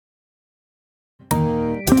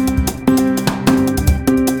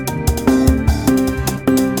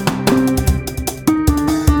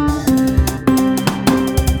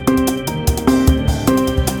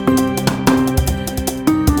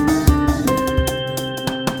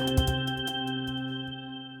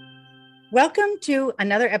Welcome to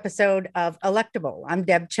another episode of Electable. I'm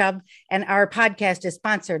Deb Chubb, and our podcast is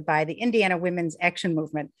sponsored by the Indiana Women's Action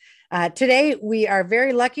Movement. Today, we are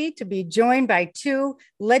very lucky to be joined by two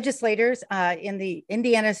legislators in the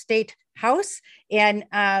Indiana State House, and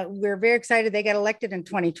we're very excited. They got elected in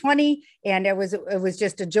 2020, and it was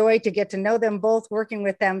just a joy to get to know them both, working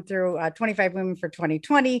with them through 25 Women for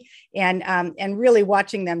 2020, and really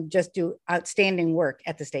watching them just do outstanding work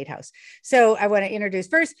at the State House. So I want to introduce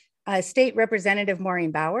first State Representative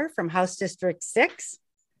Maureen Bauer from House District 6.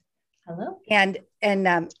 Hello.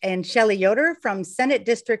 And Shelley Yoder from Senate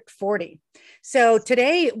District 40. So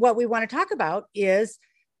today, what we want to talk about is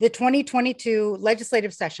the 2022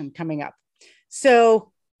 legislative session coming up.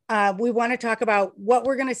 So we want to talk about what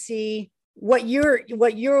we're going to see, what you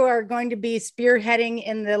are going to be spearheading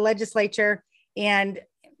in the legislature, and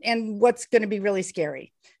what's going to be really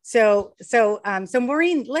scary. So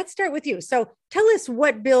Maureen, let's start with you. So tell us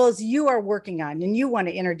what bills you are working on and you want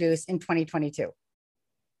to introduce in 2022.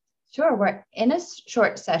 Sure, we're in a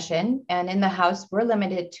short session, and in the House, we're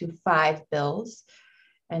limited to 5 bills.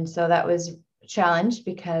 And so that was a challenge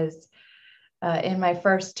because in my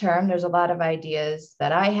first term, there's a lot of ideas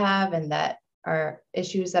that I have and that are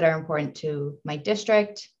issues that are important to my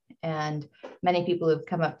district. And many people have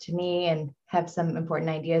come up to me and have some important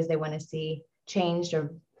ideas they want to see changed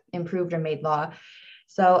or improved or made law.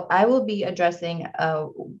 So I will be addressing,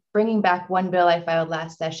 bringing back one bill I filed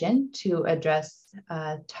last session to address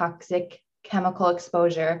toxic chemical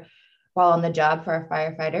exposure while on the job for our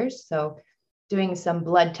firefighters. So doing some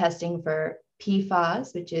blood testing for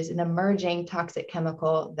PFAS, which is an emerging toxic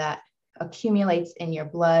chemical that accumulates in your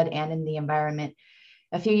blood and in the environment.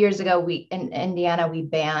 A few years ago, in Indiana, we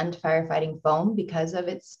banned firefighting foam because of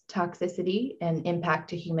its toxicity and impact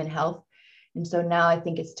to human health. And so now I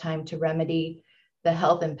think it's time to remedy the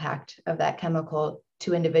health impact of that chemical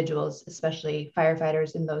to individuals, especially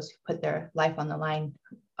firefighters and those who put their life on the line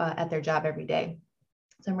at their job every day.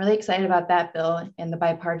 So I'm really excited about that bill and the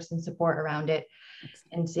bipartisan support around it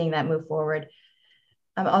and seeing that move forward.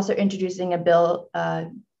 I'm also introducing a bill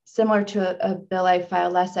similar to a bill I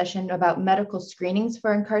filed last session about medical screenings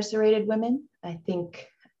for incarcerated women. I think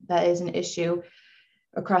that is an issue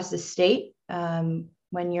across the state.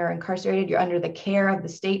 When you're incarcerated, you're under the care of the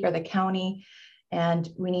state or the county, and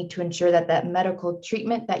we need to ensure that that medical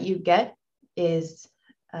treatment that you get is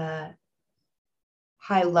high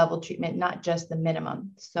level treatment, not just the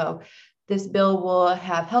minimum. So this bill will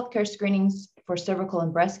have healthcare screenings for cervical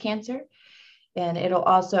and breast cancer, and it'll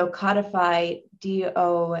also codify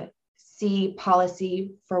DOC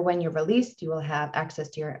policy for when you're released. You will have access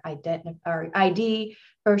to your ID,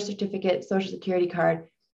 birth certificate, social security card,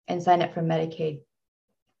 and sign up for Medicaid.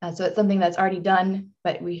 So it's something that's already done,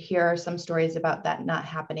 but we hear some stories about that not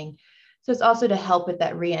happening. So it's also to help with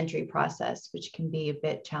that reentry process, which can be a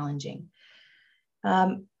bit challenging.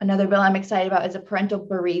 Another bill I'm excited about is a parental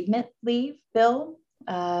bereavement leave bill,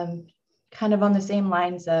 kind of on the same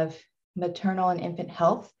lines of maternal and infant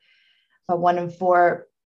health. 1 in 4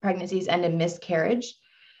 pregnancies end in miscarriage,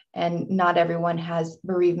 and not everyone has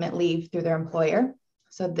bereavement leave through their employer.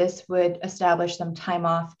 So this would establish some time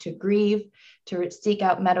off to grieve, to seek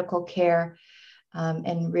out medical care,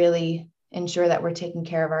 and really ensure that we're taking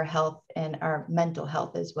care of our health and our mental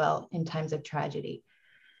health as well in times of tragedy.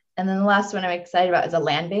 And then the last one I'm excited about is a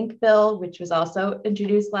land bank bill, which was also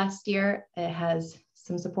introduced last year. It has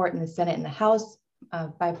some support in the Senate and the House,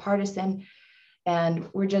 bipartisan, and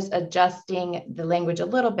we're just adjusting the language a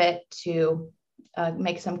little bit to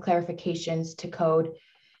make some clarifications to code.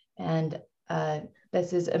 And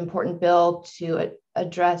this is an important bill to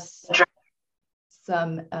address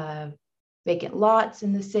some vacant lots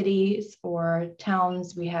in the cities or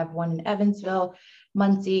towns. We have one in Evansville,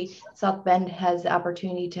 Muncie, South Bend has the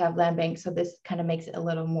opportunity to have land banks. So this kind of makes it a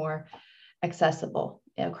little more accessible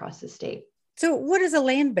across the state. So what is a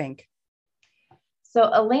land bank? So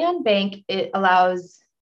a land bank, it allows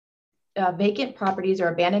vacant properties or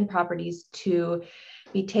abandoned properties to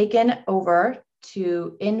be taken over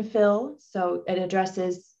to infill. So it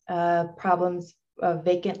addresses problems of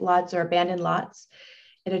vacant lots or abandoned lots.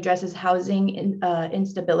 It addresses housing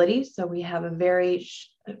instability. So we have a very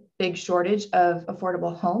big shortage of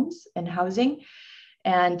affordable homes and housing.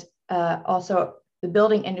 And also the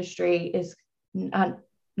building industry is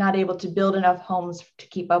not able to build enough homes to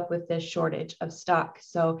keep up with this shortage of stock.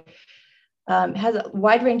 So it has a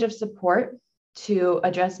wide range of support to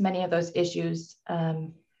address many of those issues.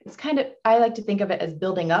 It's kind of, I like to think of it as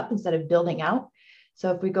building up instead of building out.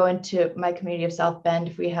 So if we go into my community of South Bend,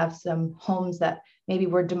 if we have some homes that maybe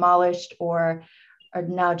were demolished or are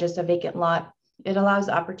now just a vacant lot, it allows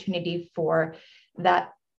opportunity for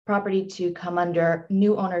that property to come under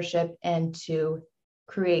new ownership and to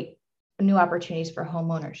create new opportunities for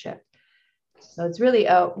home ownership. So it's really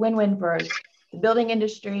a win-win for the building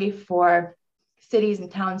industry, for cities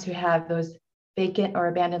and towns who have those vacant or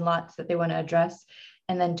abandoned lots that they want to address,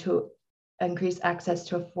 and then to increase access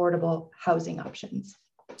to affordable housing options.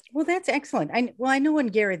 Well, that's excellent. I know in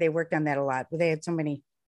Gary, they worked on that a lot, where they had so many,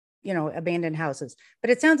 abandoned houses, but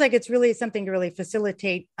it sounds like it's really something to really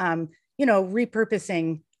facilitate,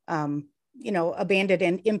 repurposing, abandoned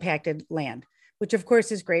and impacted land, which of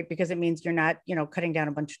course is great because it means you're not, cutting down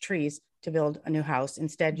a bunch of trees to build a new house.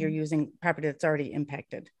 Instead, you're using property that's already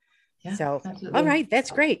impacted. Yeah, so, absolutely. All right,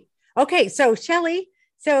 that's great. Okay, so Shelley,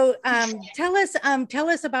 tell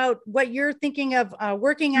us about what you're thinking of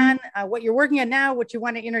working on, what you're working on now, what you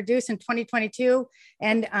want to introduce in 2022,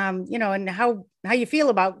 and and how you feel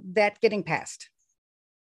about that getting passed.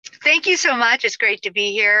 Thank you so much. It's great to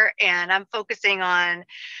be here, and I'm focusing on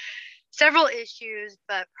several issues,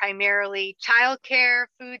 but primarily childcare,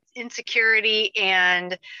 food insecurity,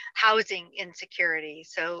 and housing insecurity.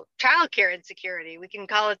 So childcare insecurity, we can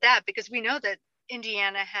call it that, because we know that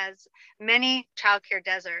Indiana has many childcare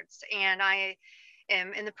deserts, and I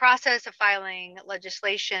am in the process of filing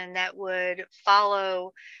legislation that would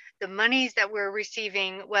follow the monies that we're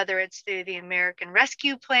receiving, whether it's through the American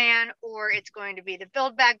Rescue Plan or it's going to be the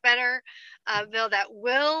Build Back Better bill that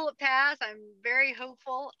will pass. I'm very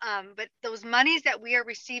hopeful. But those monies that we are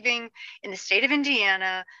receiving in the state of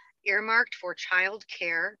Indiana, earmarked for child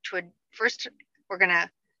care, first, we're going to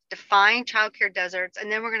define childcare deserts,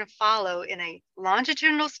 and then we're going to follow in a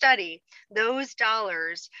longitudinal study those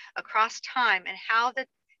dollars across time and how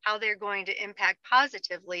they're going to impact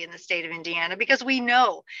positively in the state of Indiana, because we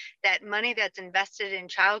know that money that's invested in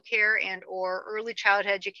childcare and or early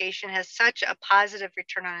childhood education has such a positive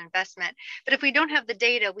return on investment. But if we don't have the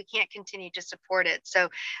data, we can't continue to support it. So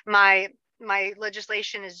my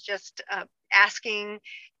legislation is just asking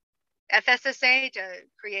FSSA to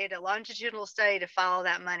create a longitudinal study to follow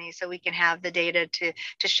that money so we can have the data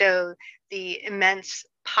to show the immense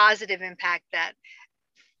positive impact that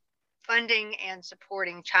funding and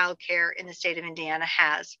supporting childcare in the state of Indiana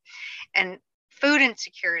has. And food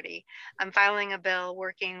insecurity, I'm filing a bill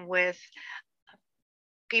working with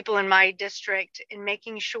people in my district in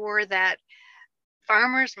making sure that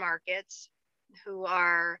farmers markets who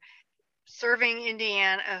are serving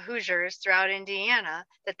Hoosiers throughout Indiana,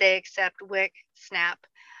 that they accept WIC, SNAP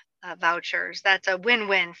vouchers. That's a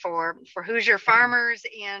win-win for Hoosier farmers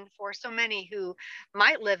and for so many who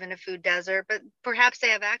might live in a food desert, but perhaps they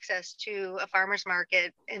have access to a farmer's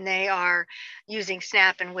market and they are using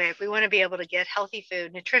SNAP and WIC. We want to be able to get healthy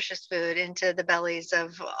food, nutritious food into the bellies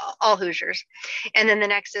of all Hoosiers. And then the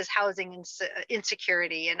next is housing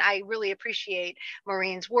insecurity. And I really appreciate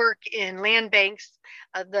Maureen's work in land banks.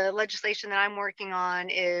 The legislation that I'm working on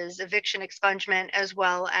is eviction expungement, as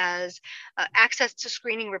well as access to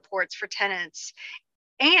screening reports for tenants,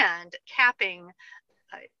 and capping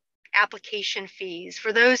application fees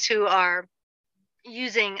for those who are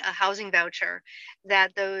using a housing voucher,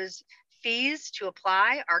 that those fees to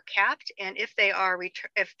apply are capped, and if they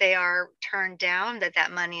are turned down,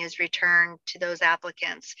 that money is returned to those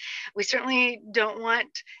applicants. We certainly don't want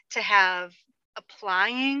to have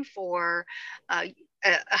applying for a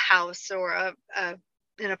house or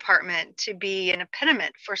an apartment to be an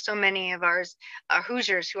impediment for so many of our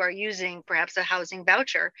Hoosiers who are using perhaps a housing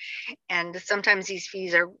voucher. And sometimes these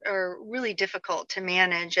fees are really difficult to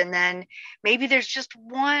manage. And then maybe there's just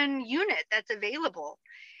one unit that's available.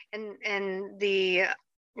 And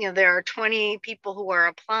there are 20 people who are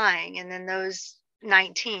applying, and then those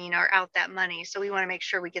 19 are out that money. So we want to make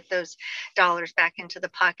sure we get those dollars back into the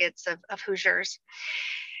pockets of Hoosiers.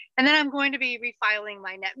 And then I'm going to be refiling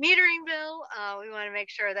my net metering bill. We want to make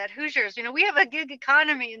sure that Hoosiers, we have a gig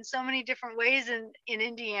economy in so many different ways in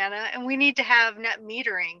Indiana, and we need to have net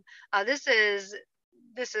metering. This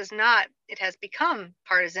is not, it has become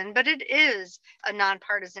partisan, but it is a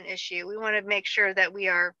nonpartisan issue. We want to make sure that we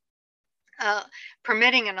are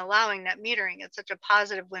permitting and allowing net metering. It's such a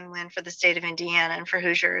positive win-win for the state of Indiana and for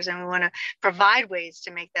Hoosiers, and we want to provide ways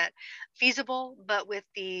to make that feasible. But with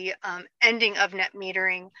the ending of net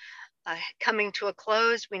metering coming to a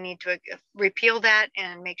close, we need to repeal that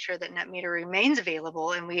and make sure that net meter remains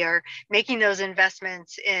available, and we are making those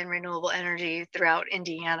investments in renewable energy throughout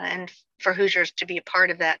Indiana, and for Hoosiers to be a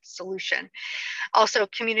part of that solution. Also,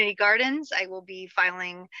 community gardens, I will be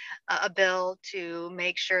filing a bill to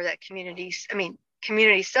make sure that community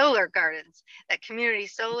solar gardens, that community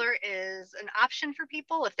solar is an option for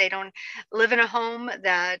people if they don't live in a home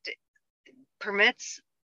that permits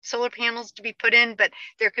solar panels to be put in, but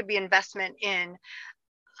there could be investment in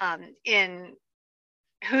in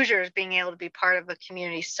Hoosiers being able to be part of a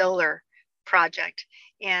community solar project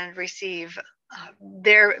and receive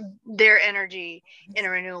their energy in a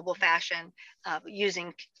renewable fashion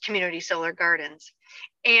using community solar gardens.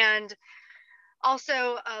 And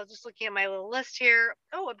also, just looking at my little list here,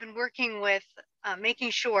 I've been working with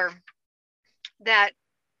making sure that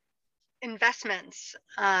investments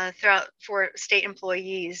throughout for state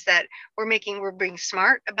employees, that we're being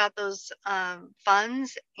smart about those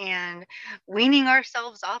funds and weaning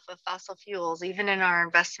ourselves off of fossil fuels even in our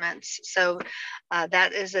investments. So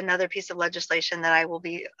that is another piece of legislation that I will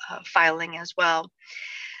be filing as well.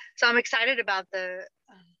 So I'm excited about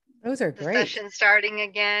those are great. Session starting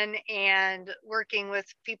again and working with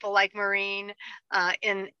people like Maureen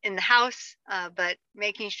in the House, but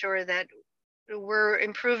making sure that we're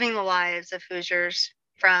improving the lives of Hoosiers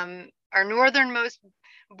from our northernmost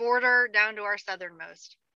border down to our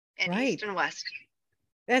southernmost, and east and west.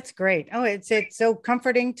 That's great. Oh, it's so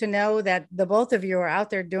comforting to know that the both of you are out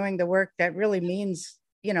there doing the work that really means,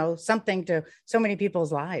 something to so many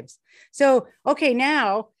people's lives. So, okay,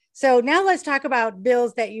 now let's talk about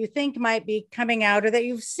bills that you think might be coming out or that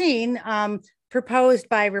you've seen proposed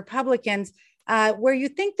by Republicans, where you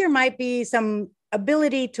think there might be some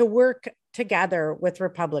ability to work together with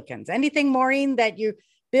Republicans. Anything, Maureen,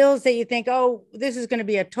 bills that you think, this is going to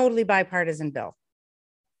be a totally bipartisan bill?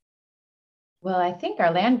 Well, I think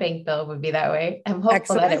our land bank bill would be that way. I'm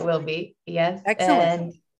hopeful that it will be. Yes. Excellent.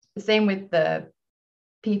 And the same with the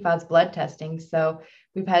PFAS blood testing. So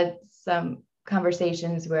we've had some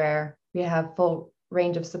conversations where we have full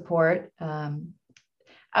range of support. I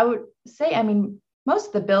would say, most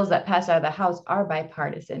of the bills that pass out of the House are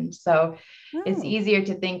bipartisan. So it's easier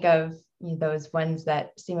to think of those ones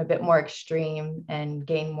that seem a bit more extreme and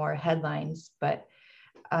gain more headlines. But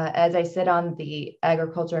as I sit on the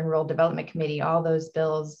Agriculture and Rural Development Committee, all those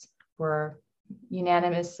bills were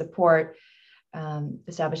unanimous support,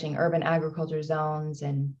 establishing urban agriculture zones.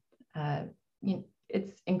 And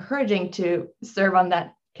it's encouraging to serve on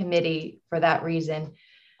that committee for that reason.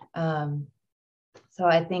 So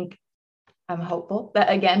I think I'm hopeful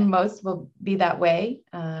that, again, most will be that way.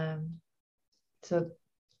 So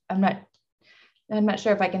I'm not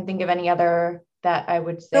sure if I can think of any other that I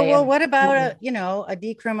would say. So, well, what about a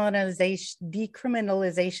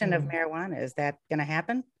decriminalization of marijuana? Is that going to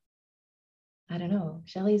happen? I don't know.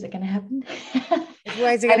 Shelley, is it going to happen?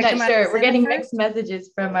 I'm not sure. We're getting mixed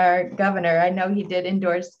messages from our governor. I know he did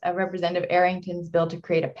endorse Representative Arrington's bill to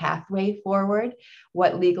create a pathway forward,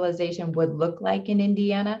 what legalization would look like in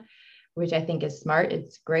Indiana, which I think is smart.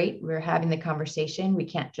 It's great. We're having the conversation. We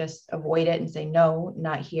can't just avoid it and say, no,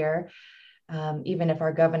 not here. Even if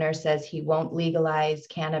our governor says he won't legalize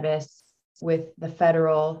cannabis with the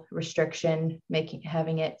federal restriction,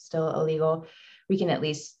 having it still illegal, we can at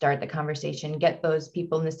least start the conversation, get those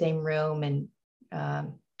people in the same room and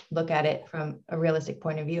look at it from a realistic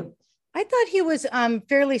point of view. I thought he was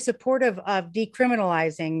fairly supportive of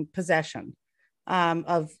decriminalizing possession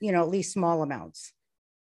of, at least small amounts.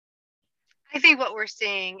 I think what we're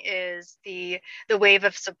seeing is the wave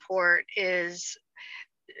of support is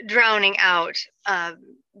drowning out the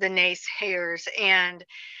naysayers, and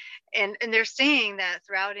they're seeing that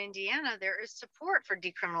throughout Indiana there is support for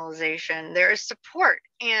decriminalization. There is support,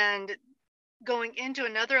 and going into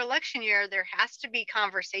another election year, there has to be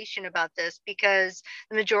conversation about this, because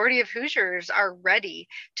the majority of Hoosiers are ready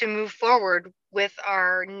to move forward with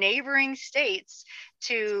our neighboring states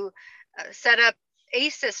to set up a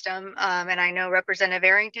system, and I know Representative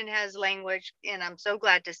Arrington has language, and I'm so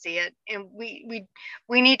glad to see it. And we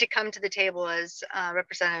need to come to the table, as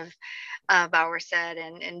Representative Bauer said,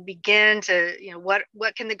 and begin to,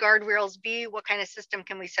 what can the guardrails be? What kind of system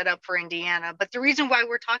can we set up for Indiana? But the reason why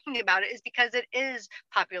we're talking about it is because it is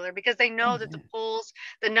popular, because they know that the polls,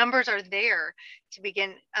 the numbers are there to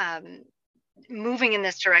begin moving in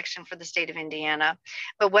this direction for the state of Indiana.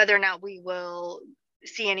 But whether or not we will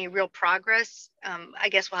see any real progress, I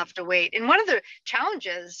guess we'll have to wait. And one of the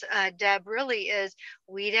challenges, Deb, really is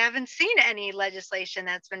we haven't seen any legislation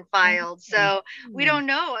that's been filed. So we don't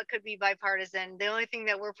know. It could be bipartisan. The only thing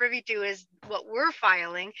that we're privy to is what we're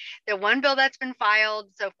filing. The one bill that's been filed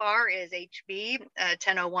so far is HB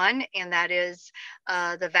 1001, and that is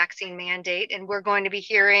the vaccine mandate. And we're going to be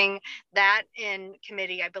hearing that in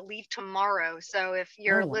committee, I believe, tomorrow. So if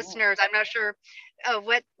your listeners, I'm not sure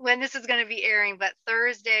when this is going to be airing, but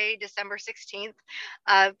Thursday, December 16th,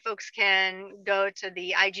 folks can go to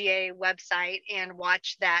the IGA website and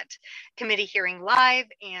watch that committee hearing live.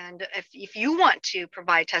 And if you want to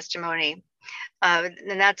provide testimony,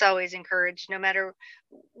 then that's always encouraged, no matter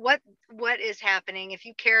what is happening. If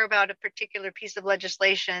you care about a particular piece of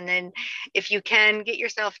legislation, and if you can, get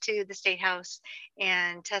yourself to the State House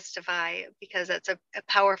and testify, because that's a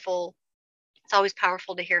powerful, it's always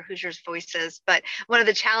powerful to hear Hoosiers' voices. But one of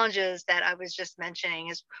the challenges that I was just mentioning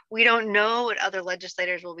is we don't know what other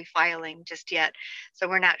legislators will be filing just yet. So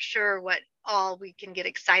we're not sure what all we can get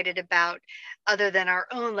excited about other than our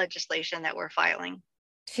own legislation that we're filing.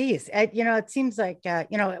 Geez, it seems like,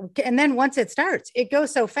 and then once it starts, it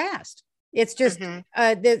goes so fast. It's just,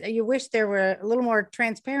 you wish there were a little more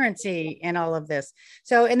transparency in all of this.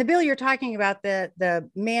 So in the bill you're talking about, the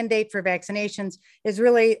mandate for vaccinations is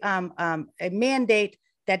really a mandate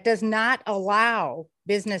that does not allow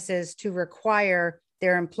businesses to require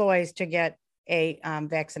their employees to get a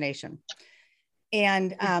vaccination.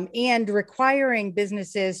 And requiring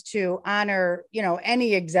businesses to honor,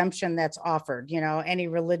 any exemption that's offered, any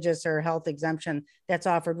religious or health exemption that's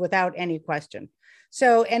offered without any question.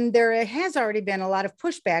 So, and there has already been a lot of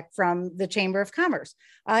pushback from the Chamber of Commerce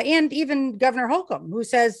and even Governor Holcomb, who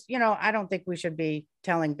says, I don't think we should be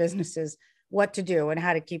telling businesses what to do and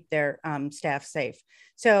how to keep their staff safe.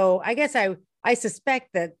 So I guess I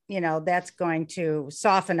suspect that, that's going to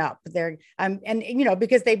soften up there.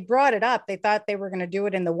 Because they brought it up, they thought they were going to do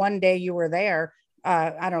it in the one day you were there,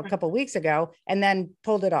 I don't know, a couple of weeks ago, and then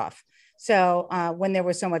pulled it off. So when there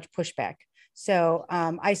was so much pushback. So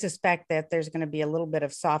I suspect that there's going to be a little bit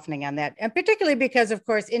of softening on that. And particularly because, of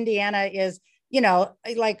course, Indiana is,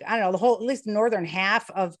 like, I don't know, the whole, at least the northern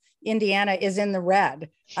half of Indiana is in the red,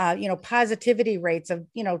 positivity rates of,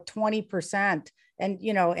 20%. And,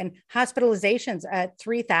 and hospitalizations at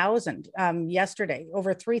 3,000 yesterday,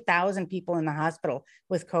 over 3,000 people in the hospital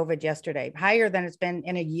with COVID yesterday, higher than it's been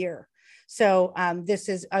in a year. So this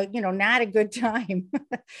is, not a good time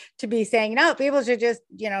to be saying, no, people should just,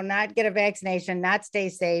 not get a vaccination, not stay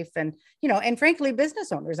safe. And, and frankly,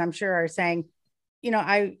 business owners, I'm sure, are saying,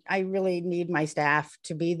 I really need my staff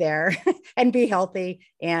to be there and be healthy.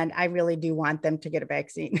 And I really do want them to get a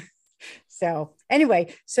vaccine. So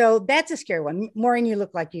anyway, so that's a scary one. Maureen, you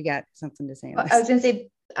look like you got something to say. I was going to say,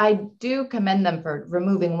 I do commend them for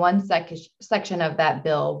removing one section of that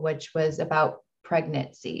bill, which was about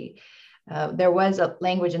pregnancy. There was a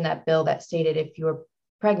language in that bill that stated if you were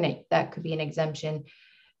pregnant, that could be an exemption.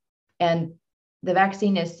 And the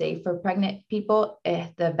vaccine is safe for pregnant people.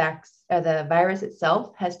 The virus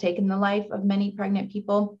itself has taken the life of many pregnant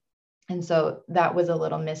people. And so that was a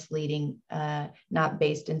little misleading, not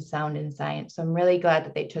based in sound and science. So I'm really glad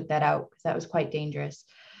that they took that out, because that was quite dangerous.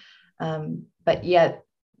 But yeah,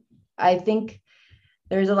 I think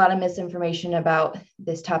there's a lot of misinformation about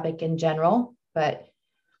this topic in general. But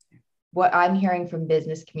what I'm hearing from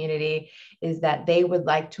business community is that they would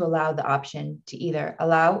like to allow the option to either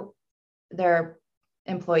allow their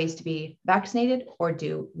employees to be vaccinated or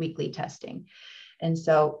do weekly testing. And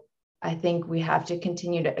so I think we have to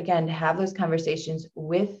continue to, again, have those conversations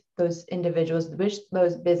with those individuals, with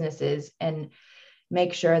those businesses, and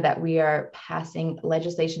make sure that we are passing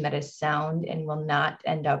legislation that is sound and will not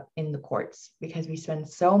end up in the courts, because we spend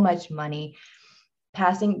so much money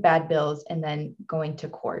passing bad bills and then going to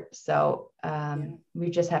court. So we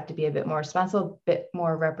just have to be a bit more responsible, a bit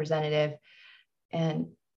more representative. And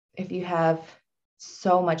if you have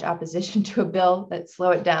so much opposition to a bill, that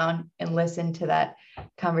slow it down and listen to that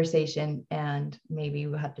conversation, and maybe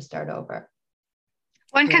we'll have to start over.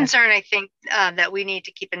 One concern I think that we need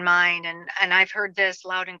to keep in mind, and I've heard this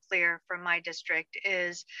loud and clear from my district,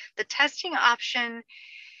 is the testing option.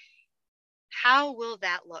 How will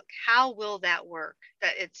that look? How will that work?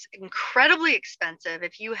 That it's incredibly expensive.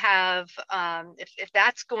 If you have, if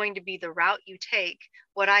that's going to be the route you take,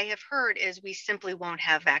 what I have heard is we simply won't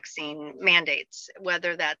have vaccine mandates,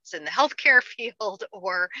 whether that's in the healthcare field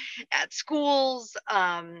or at schools,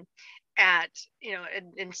 in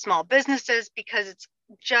small businesses, because it's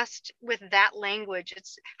just with that language.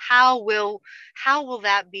 It's how will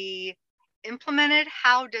that be implemented?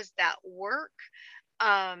 How does that work?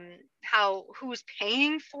 Who's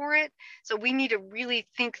paying for it? So we need to really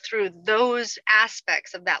think through those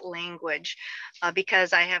aspects of that language,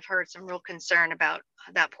 because I have heard some real concern about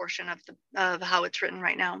that portion of how it's written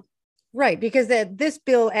right now. Right, because this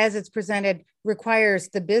bill, as it's presented, requires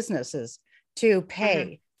the businesses to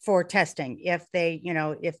pay for testing. If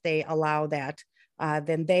they allow that,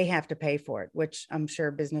 then they have to pay for it, which I'm sure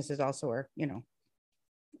businesses also are,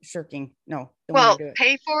 shirking. No, well,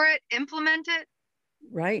 pay for it, implement it.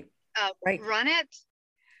 Right. Right. Run it.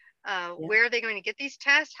 Where are they going to get these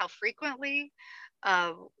tests? How frequently?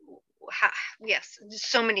 Yes,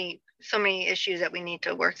 so many issues that we need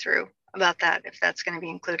to work through about that, if that's going to be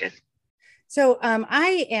included. So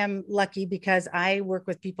I am lucky because I work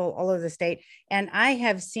with people all over the state, and I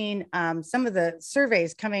have seen some of the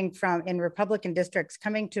surveys coming from in Republican districts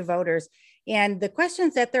coming to voters, and the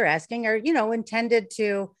questions that they're asking are, intended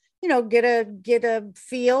to, get a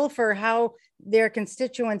feel for how their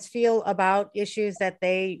constituents feel about issues that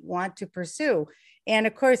they want to pursue. And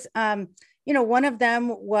of course, one of them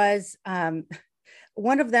was the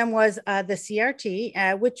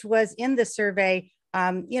CRT, which was in the survey.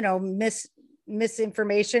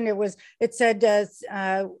 Misinformation. It said,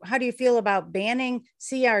 how do you feel about banning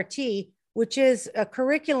CRT, which is a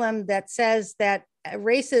curriculum that says that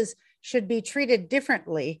races should be treated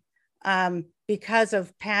differently because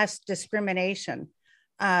of past discrimination.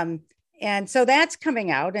 And so that's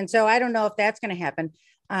coming out. And so I don't know if that's going to happen.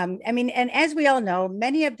 And as we all know,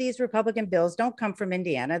 many of these Republican bills don't come from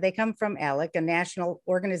Indiana. They come from ALEC, a national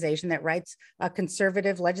organization that writes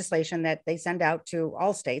conservative legislation that they send out to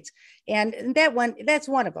all states. And that's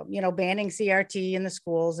one of them. Banning CRT in the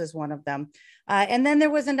schools is one of them. And then there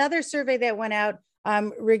was another survey that went out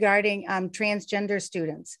regarding transgender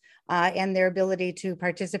students and their ability to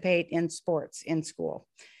participate in sports in school.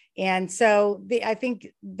 And so I think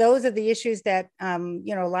those are the issues that, a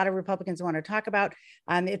lot of Republicans want to talk about.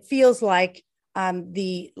 It feels like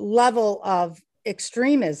the level of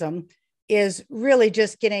extremism is really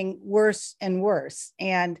just getting worse and worse.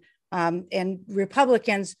 And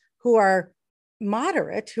Republicans who are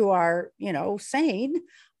moderate, who are, sane,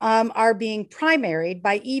 are being primaried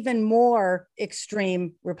by even more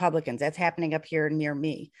extreme Republicans. That's happening up here near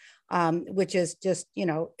me. Which is just,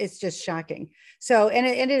 it's just shocking. So, and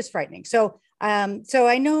it is frightening. So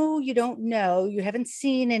I know you haven't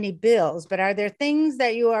seen any bills, but are there things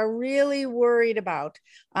that you are really worried about?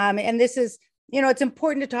 And this is, it's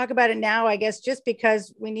important to talk about it now, I guess, just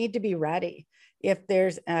because we need to be ready. If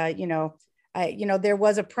there's, there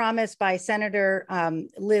was a promise by Senator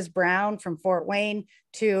Liz Brown from Fort Wayne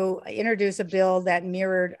to introduce a bill that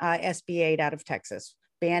mirrored SB 8 out of Texas,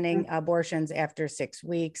 banning abortions after 6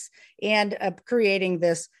 weeks and creating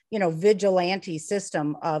this, vigilante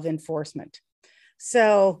system of enforcement.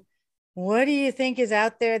 So what do you think is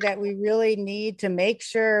out there that we really need to make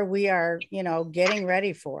sure we are, getting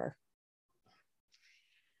ready for?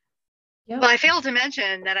 Well, I failed to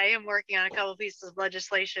mention that I am working on a couple of pieces of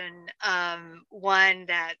legislation. One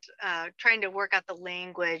that trying to work out the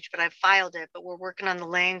language, but I filed it, but we're working on the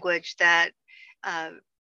language that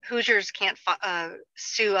Hoosiers can't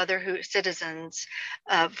sue other citizens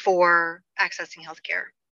for accessing healthcare.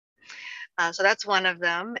 So that's one of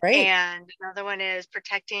them. Right. And another one is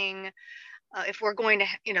protecting, if we're going to,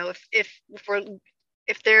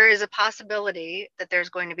 if there is a possibility that there's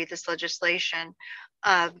going to be this legislation,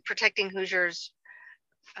 protecting Hoosiers'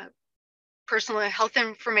 personal health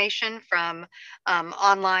information from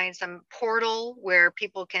online, some portal where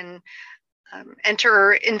people can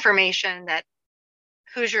enter information that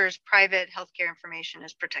Hoosiers' private healthcare information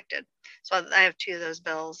is protected. So I have two of those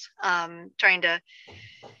bills, trying to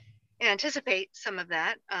anticipate some of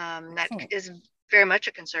that. That is very much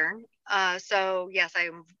a concern. So yes,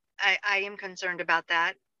 I am concerned about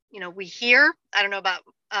that. We hear, I don't know about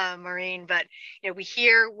Maureen, but we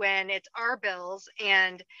hear when it's our bills,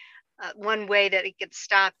 and one way that it gets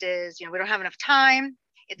stopped is, we don't have enough time,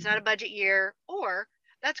 it's not a budget year, or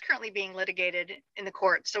that's currently being litigated in the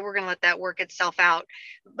courts, so we're going to let that work itself out.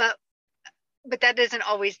 But that isn't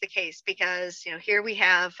always the case, because here we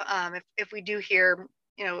have, if we do hear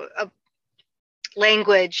a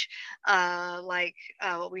language like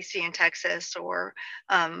what we see in Texas or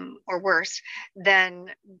worse,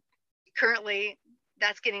 then currently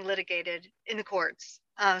that's getting litigated in the courts.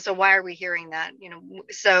 So why are we hearing that?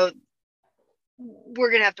 So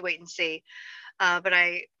we're going to have to wait and see. But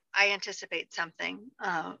I anticipate something.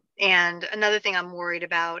 And another thing I'm worried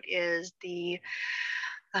about is the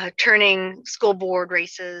turning school board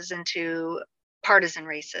races into partisan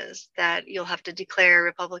races, that you'll have to declare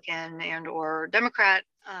Republican and or Democrat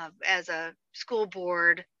as a school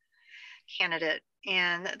board candidate.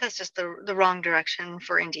 And that's just the wrong direction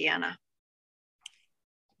for Indiana.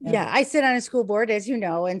 Yeah, I sit on a school board, as you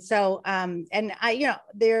know, and so and I,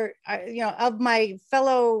 there, of my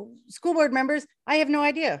fellow school board members, I have no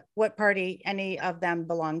idea what party any of them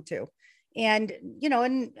belong to, and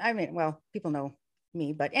and I mean, well, people know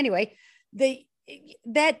me, but anyway,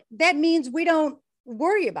 that means we don't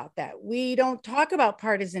worry about that. We don't talk about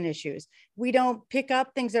partisan issues. We don't pick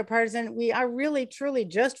up things that are partisan. We are really, truly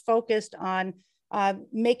just focused on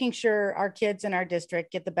making sure our kids in our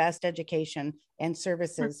district get the best education and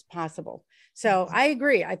services possible. So I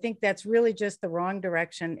agree. I think that's really just the wrong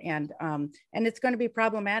direction, and it's going to be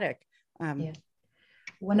problematic. Yeah.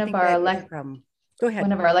 one I of think our that is a problem. Go ahead.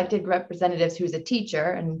 one of our elected representatives who's a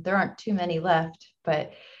teacher, and there aren't too many left,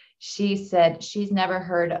 but she said she's never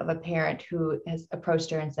heard of a parent who has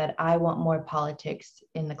approached her and said, I want more politics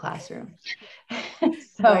in the classroom.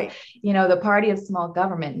 So, Right. the party of small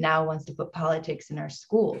government now wants to put politics in our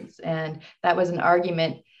schools. And that was an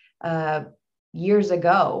argument years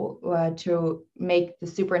ago to make the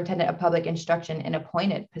superintendent of public instruction an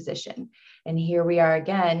appointed position. And here we are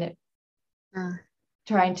again,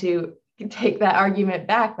 trying to take that argument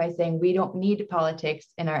back by saying we don't need politics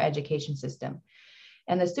in our education system.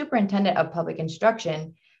 And the superintendent of public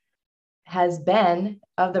instruction has been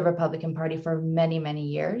of the Republican Party for many, many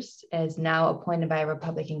years, is now appointed by a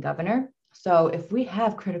Republican governor. So if we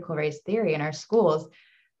have critical race theory in our schools,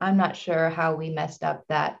 I'm not sure how we messed up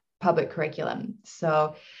that public curriculum.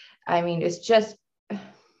 So, I mean, it's just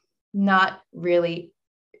not really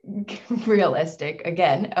realistic,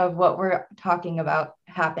 again, of what we're talking about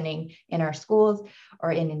happening in our schools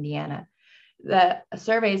or in Indiana. The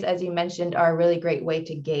surveys, as you mentioned, are a really great way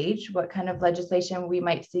to gauge what kind of legislation we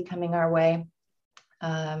might see coming our way.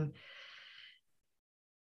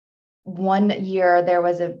 One year, there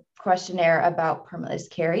was a questionnaire about permitless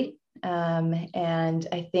carry. And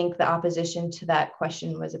I think the opposition to that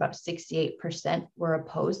question was about 68% were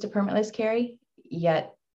opposed to permitless carry,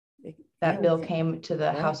 yet that bill came to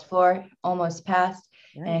the House floor, almost passed,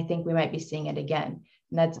 and I think we might be seeing it again.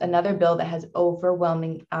 And that's another bill that has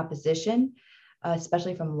overwhelming opposition,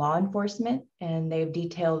 especially from law enforcement, and they've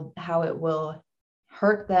detailed how it will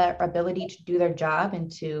hurt their ability to do their job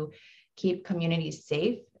and to keep communities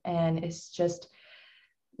safe. And it's just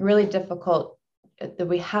really difficult that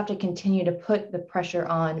we have to continue to put the pressure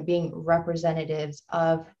on being representatives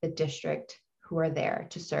of the district who are there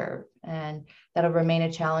to serve. And that'll remain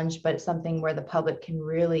a challenge, but it's something where the public can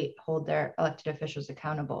really hold their elected officials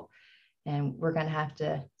accountable. And we're going to have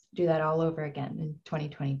to do that all over again in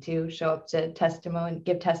 2022, show up to testimony,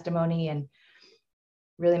 give testimony, and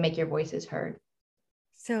really make your voices heard.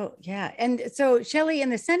 So, yeah. And so, Shelley,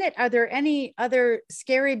 in the Senate, are there any other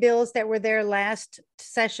scary bills that were there last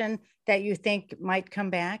session that you think might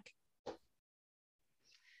come back?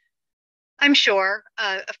 I'm sure.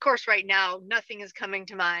 Of course, right now, nothing is coming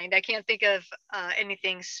to mind. I can't think of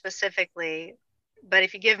anything specifically, but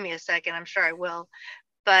if you give me a second, I'm sure I will.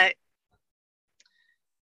 But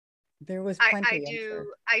there was plenty.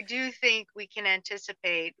 I do think we can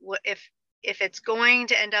anticipate if it's going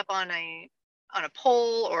to end up on a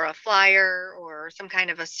poll or a flyer or some kind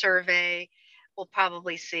of a survey, we'll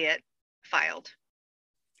probably see it filed.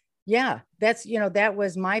 Yeah, that's, that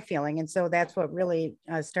was my feeling. And so that's what really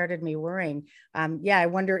started me worrying. I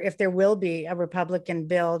wonder if there will be a Republican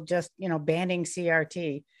bill just, banning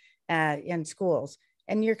CRT in schools.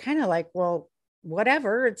 And you're kind of like, well,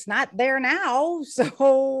 whatever, it's not there now.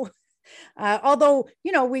 So although,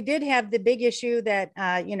 we did have the big issue that,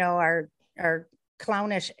 our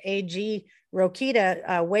clownish AG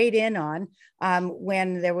Rokita weighed in on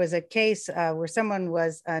when there was a case where someone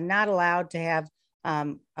was not allowed to have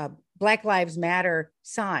a Black Lives Matter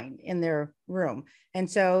sign in their room. And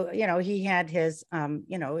so, he had his,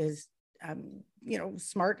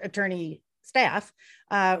 smart attorney staff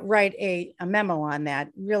write a memo on that,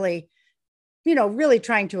 really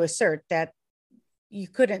trying to assert that you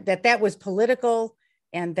couldn't, that was political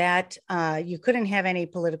and that you couldn't have any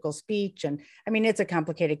political speech. And I mean, it's a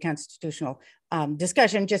complicated constitutional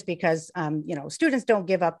discussion just because, students don't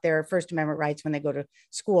give up their First Amendment rights when they go to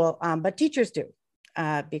school, but teachers do.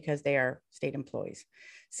 Because they are state employees.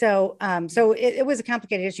 So it was a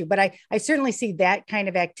complicated issue, but I certainly see that kind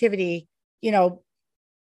of activity,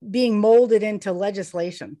 being molded into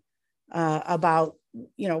legislation about,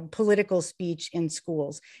 political speech in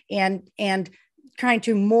schools and trying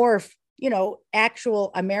to morph,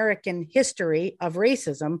 actual American history of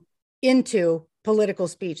racism into political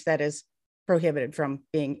speech that is prohibited from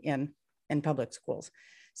being in public schools.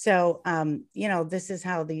 So, this is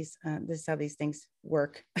how these things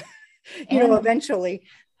work, eventually.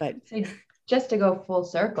 But so just to go full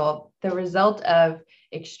circle, the result of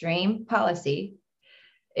extreme policy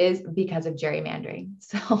is because of gerrymandering.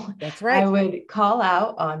 So that's right. I would call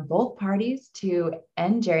out on both parties to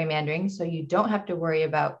end gerrymandering, so you don't have to worry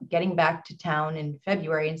about getting back to town in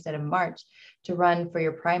February instead of March to run for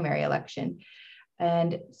your primary election.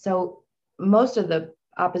 And so most of the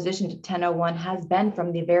opposition to 1001 has been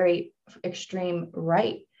from the very extreme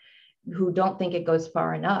right, who don't think it goes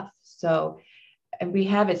far enough. So, and we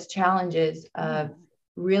have its challenges of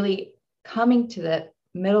really coming to the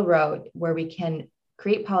middle road where we can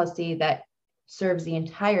create policy that serves the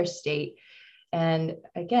entire state and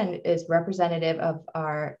again is representative of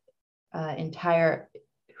our entire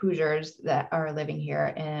Hoosiers that are living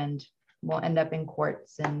here, and will end up in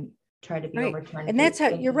courts and try to be Right. overturned. And that's how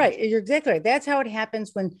you're right. You're exactly right. That's how it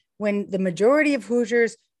happens when the majority of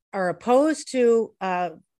Hoosiers are opposed to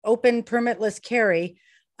open permitless carry.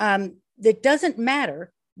 That doesn't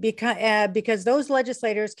matter because those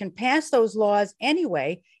legislators can pass those laws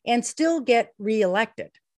anyway and still get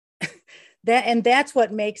reelected. That's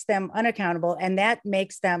what makes them unaccountable, and that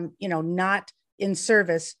makes them, not in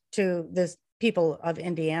service to the people of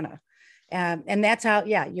Indiana. And that's how,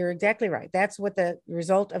 yeah, you're exactly right. That's what the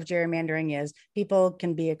result of gerrymandering is. People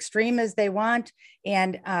can be extreme as they want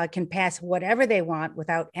and can pass whatever they want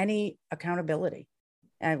without any accountability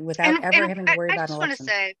and without ever having to worry about an election. I just want to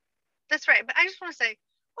say, that's right. But I just want to say,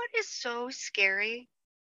 what is so scary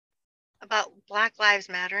about Black Lives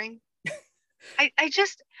Mattering? I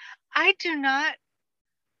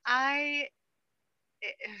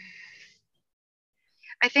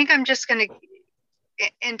think I'm just going to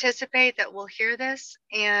anticipate that we'll hear this,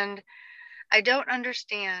 and I don't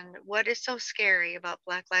understand what is so scary about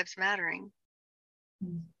Black Lives Mattering.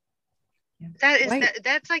 Yeah. That is right.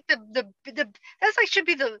 That's like that's like should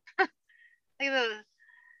be the like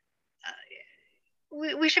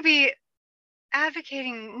we should be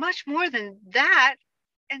advocating much more than that.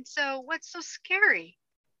 And so what's so scary?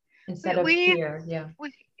 Instead of fear, yeah.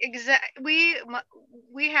 We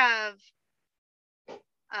have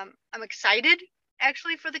I'm excited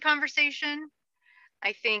actually for the conversation.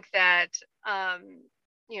 I think that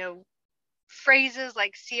phrases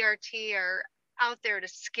like CRT are out there to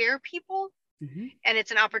scare people, and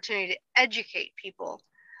it's an opportunity to educate people.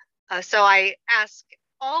 So I ask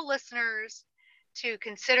all listeners to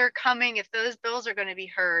consider coming if those bills are going to be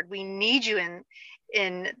heard. We need you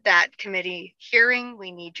in that committee hearing.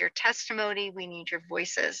 We need your testimony. We need your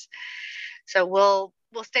voices. So we'll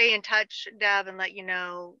stay in touch, Deb, and let you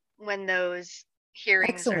know when those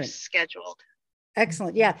hearings are scheduled.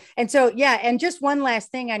 Excellent. Yeah. And so, yeah. And just one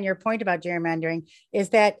last thing on your point about gerrymandering is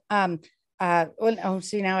that,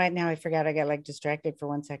 see, now I forgot. I got distracted for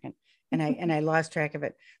 1 second and I lost track of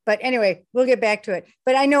it. But anyway, we'll get back to it.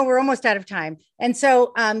 But I know we're almost out of time. And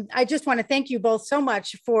so I just want to thank you both so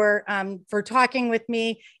much for talking with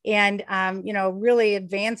me and, really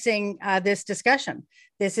advancing this discussion.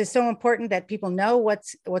 This is so important that people know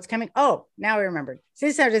what's coming. Oh, now I remembered. So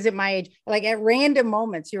this is at my age, at random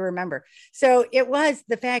moments, you remember. So it was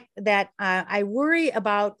the fact that I worry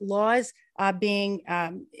about laws being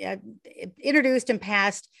introduced and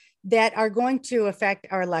passed that are going to affect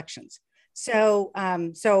our elections. So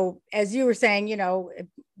as you were saying,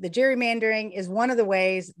 the gerrymandering is one of the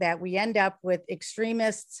ways that we end up with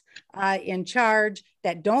extremists in charge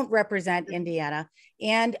that don't represent Indiana.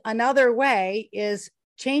 And another way is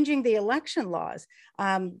changing the election laws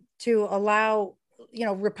to allow,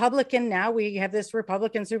 Republican, now we have this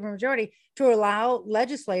Republican supermajority, to allow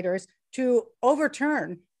legislators to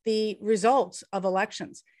overturn the results of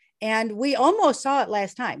elections. And we almost saw it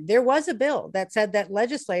last time. There was a bill that said that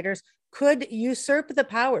legislators could usurp the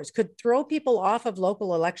powers, could throw people off of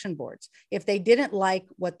local election boards if they didn't like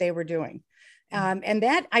what they were doing. And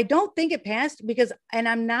that, I don't think it passed and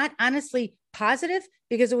I'm not honestly positive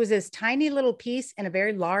because it was this tiny little piece in a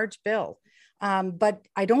very large bill. But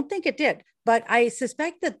I don't think it did. But I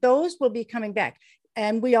suspect that those will be coming back.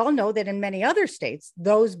 And we all know that in many other states,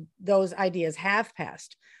 those ideas have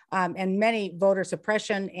passed. And many voter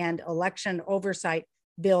suppression and election oversight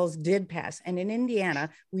bills did pass. And in Indiana,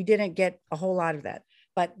 we didn't get a whole lot of that.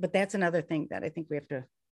 But that's another thing that I think we have to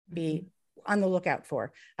be on the lookout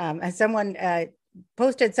for. As someone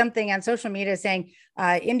posted something on social media saying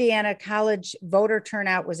Indiana college voter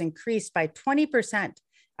turnout was increased by 20%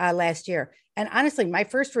 last year. And honestly, my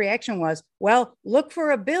first reaction was, well, look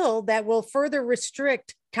for a bill that will further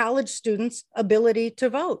restrict college students' ability to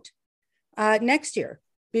vote next year.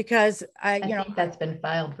 Because I think that's been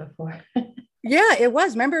filed before. Yeah, it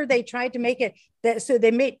was. Remember, they tried to make it that so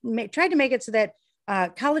they tried to make it so that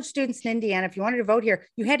college students in Indiana, if you wanted to vote here,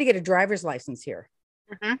 you had to get a driver's license here.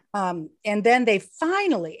 And then they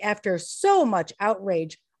finally, after so much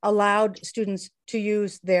outrage, allowed students to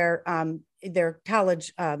use their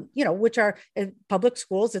college, which are public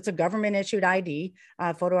schools. It's a government issued ID,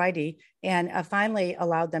 photo ID, and finally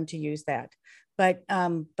allowed them to use that. But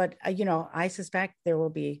I suspect there will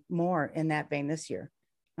be more in that vein this year.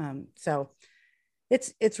 So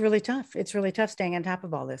it's really tough. It's really tough staying on top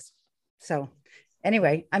of all this. So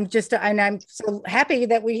anyway, I'm so happy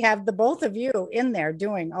that we have the both of you in there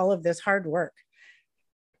doing all of this hard work.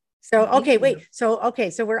 So, okay, wait. So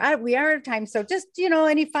we are out of time. So just,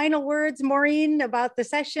 any final words, Maureen, about the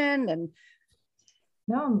session? And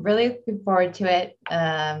no, I'm really looking forward to it.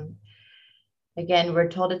 Again, we're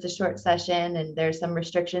told it's a short session and there's some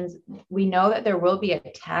restrictions. We know that there will be a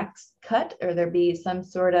tax cut, or there'll be some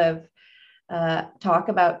sort of talk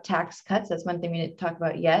about tax cuts. That's one thing we didn't talk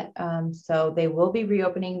about yet. So they will be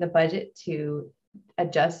reopening the budget to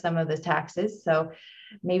adjust some of the taxes. So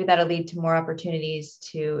maybe that'll lead to more opportunities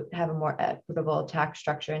to have a more equitable tax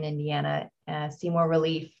structure in Indiana, see more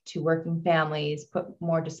relief to working families, put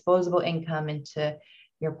more disposable income into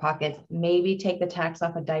your pockets, maybe take the tax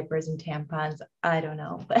off of diapers and tampons. I don't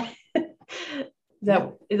know, but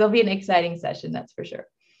so it'll be an exciting session, that's for sure.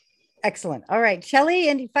 Excellent. All right, Shelley,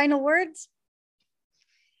 any final words?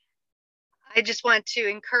 I just want to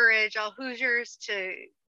encourage all Hoosiers to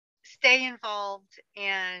stay involved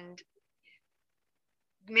and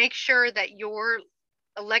make sure that your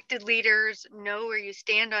elected leaders know where you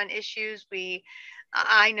stand on issues.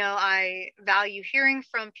 I know I value hearing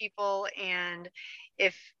from people, and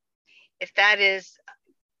if that is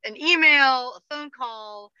an email, a phone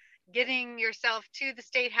call, getting yourself to the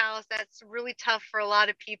State House, that's really tough for a lot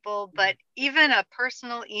of people, but even a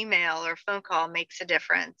personal email or phone call makes a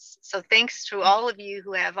difference. So thanks to all of you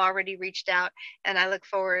who have already reached out, and I look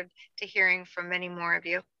forward to hearing from many more of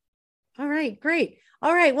you. All right, great.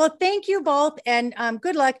 All right, well, thank you both, and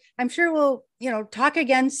good luck. I'm sure we'll, talk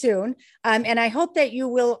again soon, and I hope that you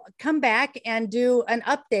will come back and do an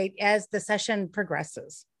update as the session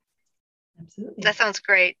progresses. Absolutely. That sounds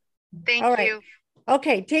great. Thank you.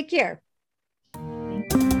 Okay, take care.